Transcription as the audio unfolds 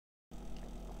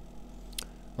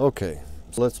Okay,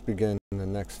 so let's begin the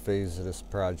next phase of this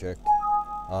project.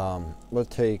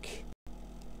 Let's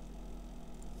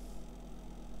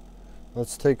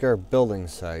take our building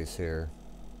size here,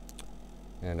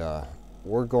 and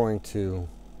we're going to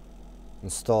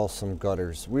install some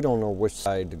gutters. We don't know which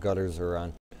side the gutters are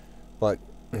on, but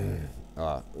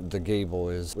the gable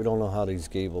is. We don't know how these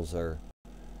gables are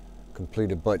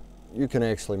completed, but you can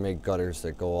actually make gutters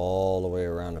that go all the way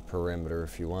around the perimeter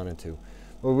if you wanted to.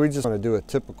 But we just want to do a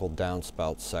typical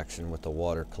downspout section with the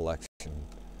water collection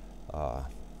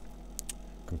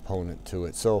component to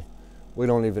it. So we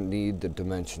don't even need the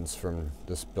dimensions from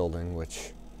this building,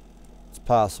 which it's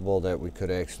possible that we could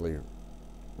actually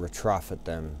retrofit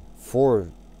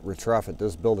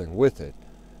this building with it.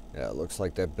 Yeah, it looks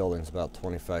like that building's about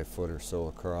 25 foot or so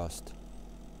across,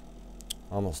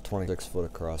 almost 26 foot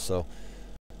across. So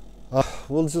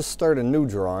we'll just start a new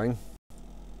drawing.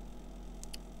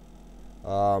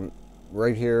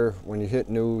 Right here, when you hit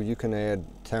new, you can add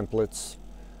templates.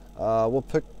 We'll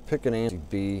pick an ANSI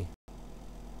B.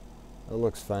 It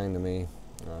looks fine to me.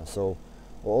 So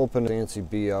we'll open the ANSI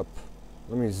B up.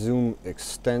 Let me zoom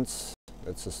extents.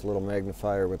 That's this little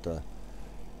magnifier with the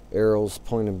arrows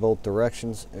pointing both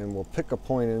directions, and we'll pick a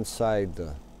point inside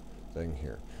the thing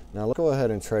here. Now let's go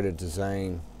ahead and try to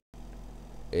design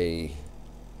a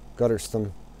gutter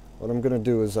system. What I'm going to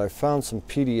do is I found some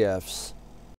PDFs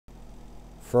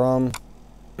from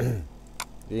the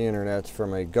internet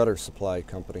from a gutter supply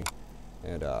company,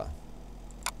 and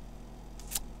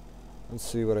let's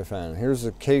see what I found. Here's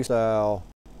the K-style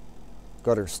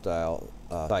gutter style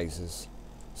sizes.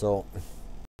 So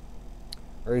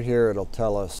right here it'll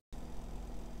tell us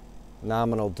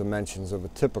nominal dimensions of a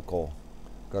typical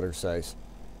gutter size.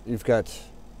 You've got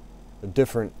a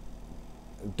different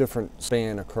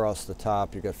span across the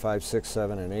top. You've got 5, 6,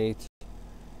 7, and 8,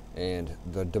 and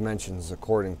the dimensions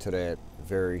according to that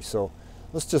vary. So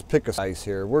let's just pick a size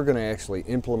here. We're going to actually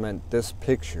implement this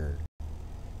picture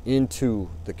into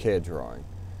the CAD drawing,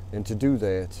 and to do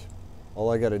that,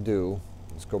 all I got to do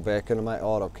is go back into my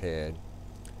AutoCAD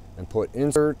and put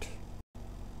insert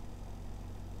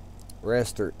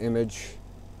raster image,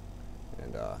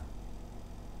 and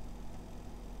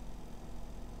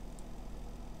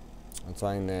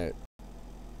assign that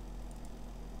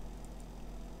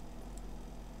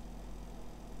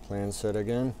plan set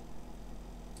again.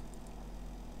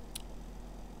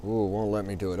 Ooh, won't let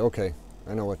me do it. Okay,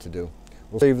 I know what to do.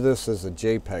 We'll save this as a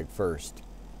JPEG first.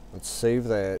 Let's save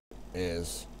that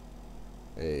as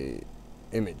a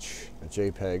image, a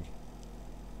JPEG,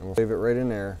 and we'll save it right in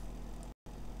there.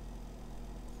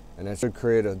 And that should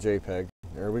create a JPEG.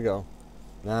 There we go.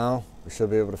 Now we should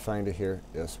be able to find it here.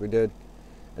 Yes, we did.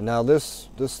 And now this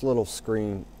little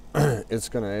screen, it's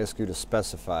going to ask you to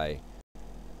specify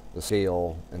the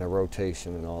scale and the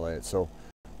rotation and all that. So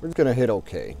we're just going to hit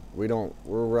OK. We're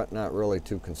not really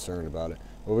too concerned about it.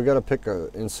 But we got to pick a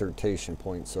insertion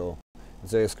point. So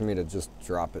it's asking me to just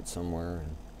drop it somewhere.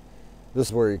 And this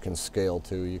is where you can scale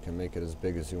to. You can make it as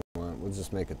big as you want. We'll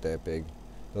just make it that big.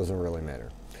 Doesn't really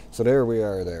matter. So there we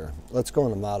are there. Let's go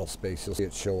into model space. You'll see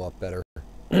it show up better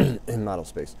in model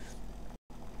space.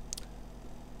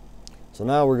 So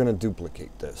now we're going to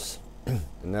duplicate this,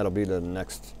 and that'll be the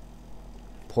next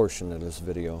portion of this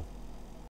video.